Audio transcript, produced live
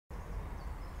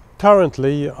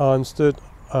Currently I'm stood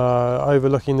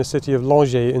overlooking the city of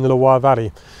Langeais in the Loire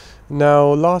Valley.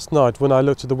 Now last night when I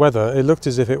looked at the weather, it looked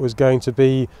as if it was going to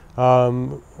be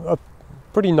a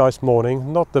pretty nice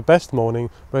morning, not the best morning,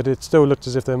 but it still looked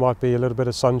as if there might be a little bit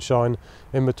of sunshine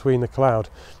in between the cloud.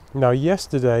 Now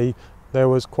yesterday there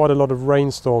was quite a lot of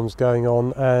rainstorms going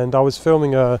on, and I was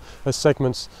filming a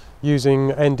segment using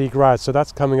ND Grad, so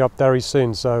that's coming up very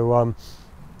soon. So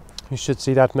you should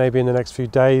see that maybe in the next few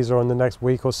days or in the next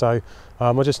week or so.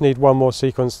 I just need one more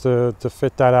sequence to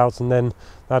fit that out, and then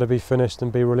that'll be finished and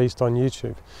be released on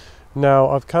YouTube. Now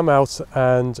I've come out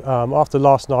and after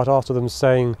last night, after them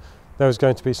saying there was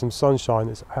going to be some sunshine,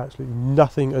 it's absolutely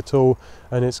nothing at all,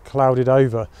 and it's clouded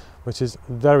over, which is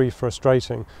very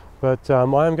frustrating. But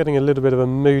I am getting a little bit of a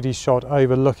moody shot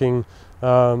overlooking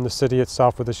the city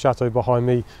itself, with the château behind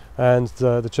me and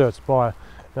the church spire.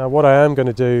 Now what I am going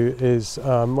to do is,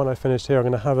 when I finish here, I'm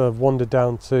going to have a wander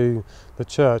down to the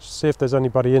church, see if there's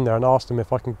anybody in there, and ask them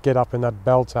if I can get up in that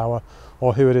bell tower,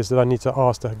 or who it is that I need to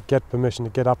ask to get permission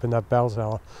to get up in that bell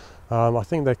tower. I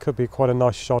think there could be quite a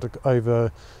nice shot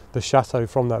over the chateau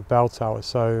from that bell tower.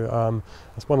 So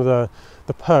that's one of the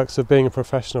perks of being a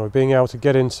professional, being able to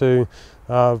get into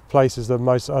places that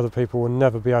most other people will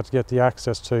never be able to get the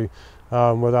access to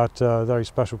without very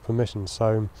special permission.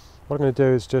 So what I'm going to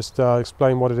do is just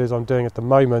explain what it is I'm doing at the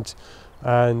moment,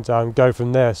 and go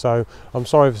from there. So I'm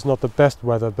sorry if it's not the best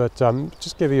weather, but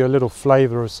just give you a little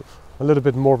flavour, a little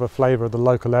bit more of a flavour of the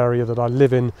local area that I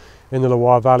live in the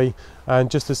Loire Valley. And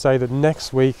just to say that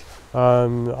next week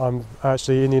I'm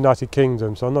actually in the United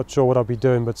Kingdom, so I'm not sure what I'll be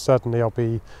doing, but certainly I'll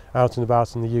be out and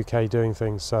about in the UK doing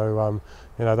things. So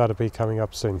you know, that'll be coming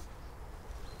up soon.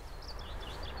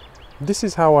 This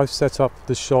is how I've set up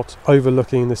the shot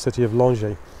overlooking the city of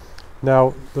Langeais.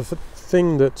 Now the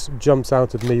thing that jumps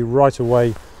out at me right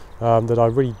away that I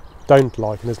really don't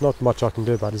like, and there's not much I can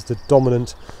do about it, is the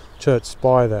dominant church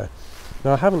spire there.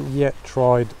 Now I haven't yet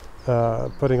tried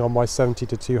putting on my 70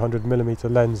 to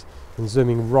 200mm lens and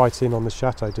zooming right in on the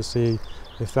chateau to see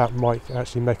if that might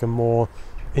actually make a more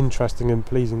interesting and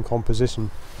pleasing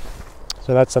composition.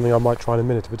 So that's something I might try in a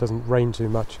minute if it doesn't rain too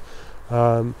much.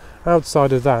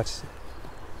 Outside of that,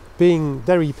 being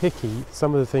very picky,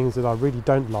 some of the things that I really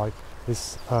don't like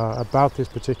is about this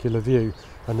particular view,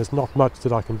 and there's not much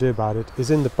that I can do about it,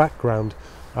 is in the background.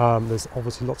 There's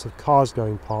obviously lots of cars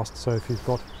going past, so if you've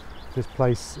got this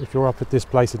place, if you're up at this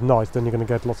place at night, then you're going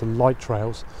to get lots of light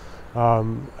trails.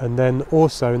 And then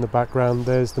also in the background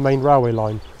there's the main railway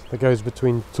line that goes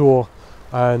between Tours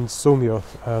and Saumur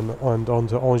and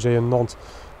onto Angers and Nantes,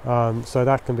 so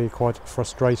that can be quite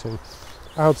frustrating.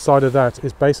 Outside of that,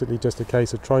 it's basically just a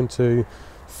case of trying to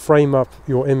frame up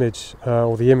your image,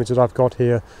 or the image that I've got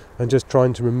here, and just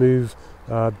trying to remove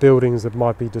buildings that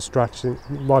might be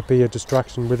a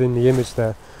distraction within the image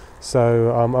there.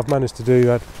 So I've managed to do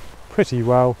that pretty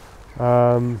well,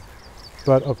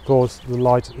 but of course the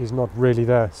light is not really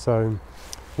there, so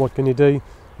what can you do?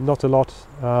 Not a lot.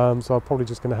 So I'm probably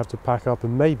just going to have to pack up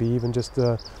and maybe even just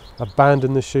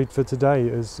abandon the shoot for today,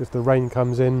 as if the rain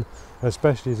comes in,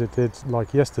 especially as it did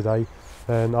like yesterday,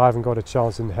 then I haven't got a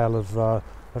chance in hell of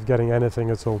getting anything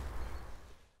at all.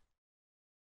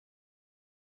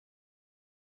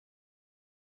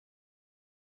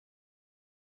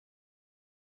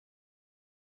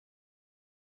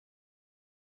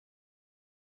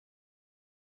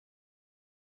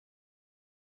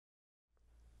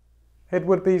 It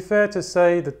would be fair to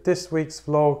say that this week's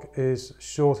vlog is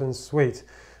short and sweet.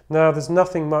 Now there's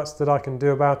nothing much that I can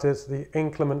do about it. The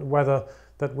inclement weather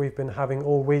that we've been having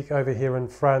all week over here in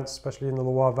France, especially in the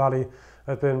Loire Valley,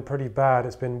 has been pretty bad.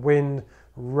 It's been wind,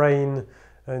 rain,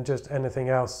 and just anything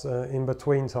else in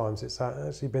between times. It's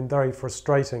actually been very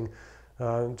frustrating,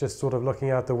 just sort of looking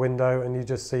out the window and you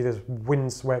just see this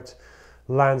windswept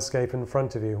landscape in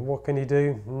front of you. What can you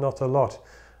do? Not a lot.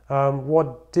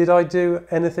 What did I do?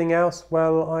 Anything else?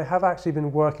 Well, I have actually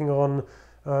been working on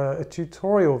a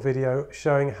tutorial video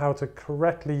showing how to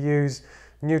correctly use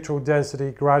neutral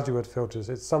density graduate filters.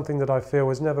 It's something that I feel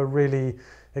was never really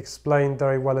explained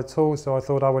very well at all, so I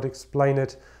thought I would explain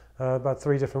it about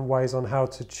 3 different ways on how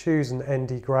to choose an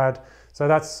ND Grad. So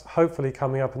that's hopefully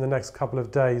coming up in the next couple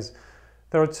of days.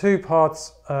 There are 2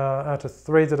 parts out of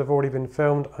 3 that have already been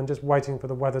filmed. I'm just waiting for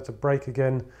the weather to break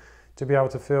again to be able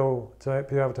to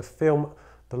film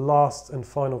the last and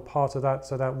final part of that,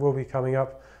 so that will be coming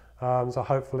up. So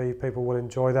hopefully people will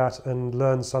enjoy that and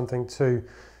learn something too.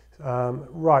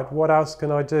 Right, what else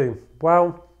can I do?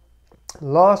 Well,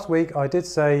 last week I did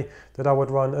say that I would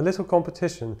run a little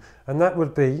competition, and that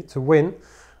would be to win.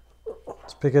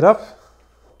 Let's pick it up.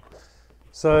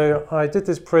 So I did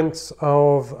this print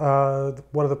of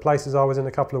one of the places I was in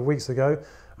a couple of weeks ago,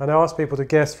 and I asked people to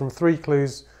guess from 3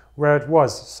 clues where it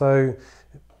was. So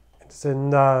it's in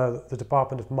the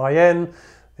department of Mayenne.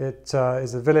 It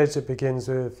is a village. It begins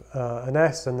with an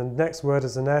S, and the next word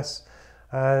is an S,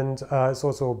 and it's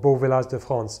also a beau village de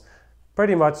France.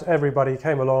 Pretty much everybody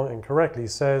came along and correctly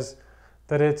says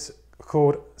that it's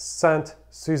called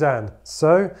Sainte-Suzanne.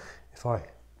 So if I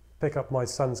pick up my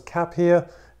son's cap here,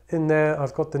 in there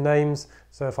I've got the names.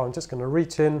 So if I'm just going to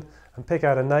reach in and pick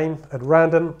out a name at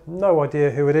random, no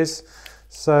idea who it is.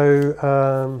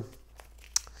 So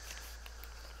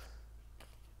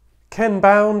Ken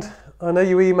Bound, I know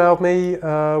you emailed me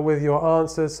with your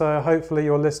answers, so hopefully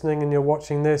you're listening and you're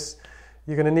watching this.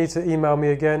 You're going to need to email me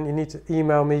again. You need to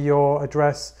email me your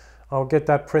address. I'll get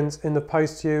that print in the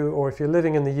post to you, or if you're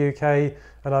living in the UK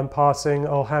and I'm passing,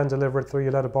 I'll hand deliver it through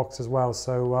your letterbox as well.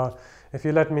 So if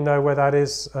you let me know where that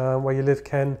is, where you live,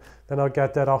 Ken, then I'll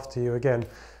get that off to you again.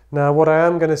 Now, what I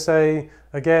am going to say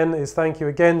again is thank you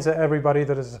again to everybody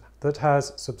that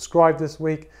has subscribed this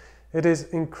week. It is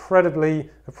incredibly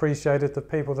appreciated, the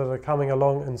people that are coming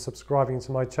along and subscribing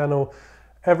to my channel.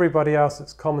 Everybody else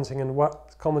that's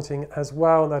commenting as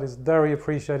well, that is very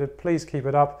appreciated. Please keep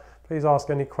it up. Please ask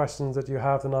any questions that you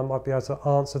have, and I might be able to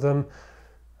answer them.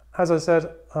 As I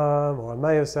said, or I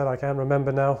may have said, I can't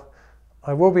remember now,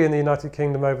 I will be in the United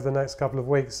Kingdom over the next couple of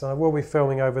weeks. I will be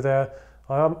filming over there.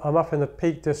 I'm up in the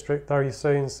Peak District very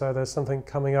soon, so there's something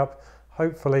coming up.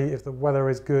 Hopefully, if the weather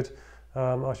is good,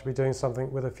 I should be doing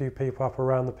something with a few people up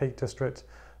around the Peak District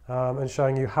and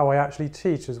showing you how I actually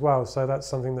teach as well. So that's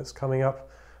something that's coming up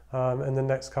in the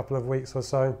next couple of weeks or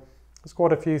so. There's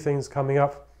quite a few things coming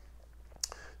up.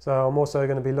 So I'm also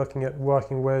going to be looking at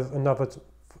working with another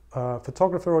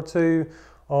photographer or two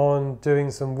on doing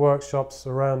some workshops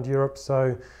around Europe.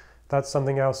 So that's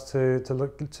something else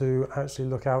to actually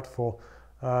look out for.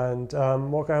 And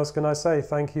what else can I say?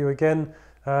 Thank you again,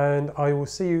 and I will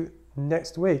see you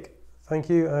next week. Thank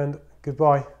you and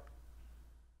goodbye.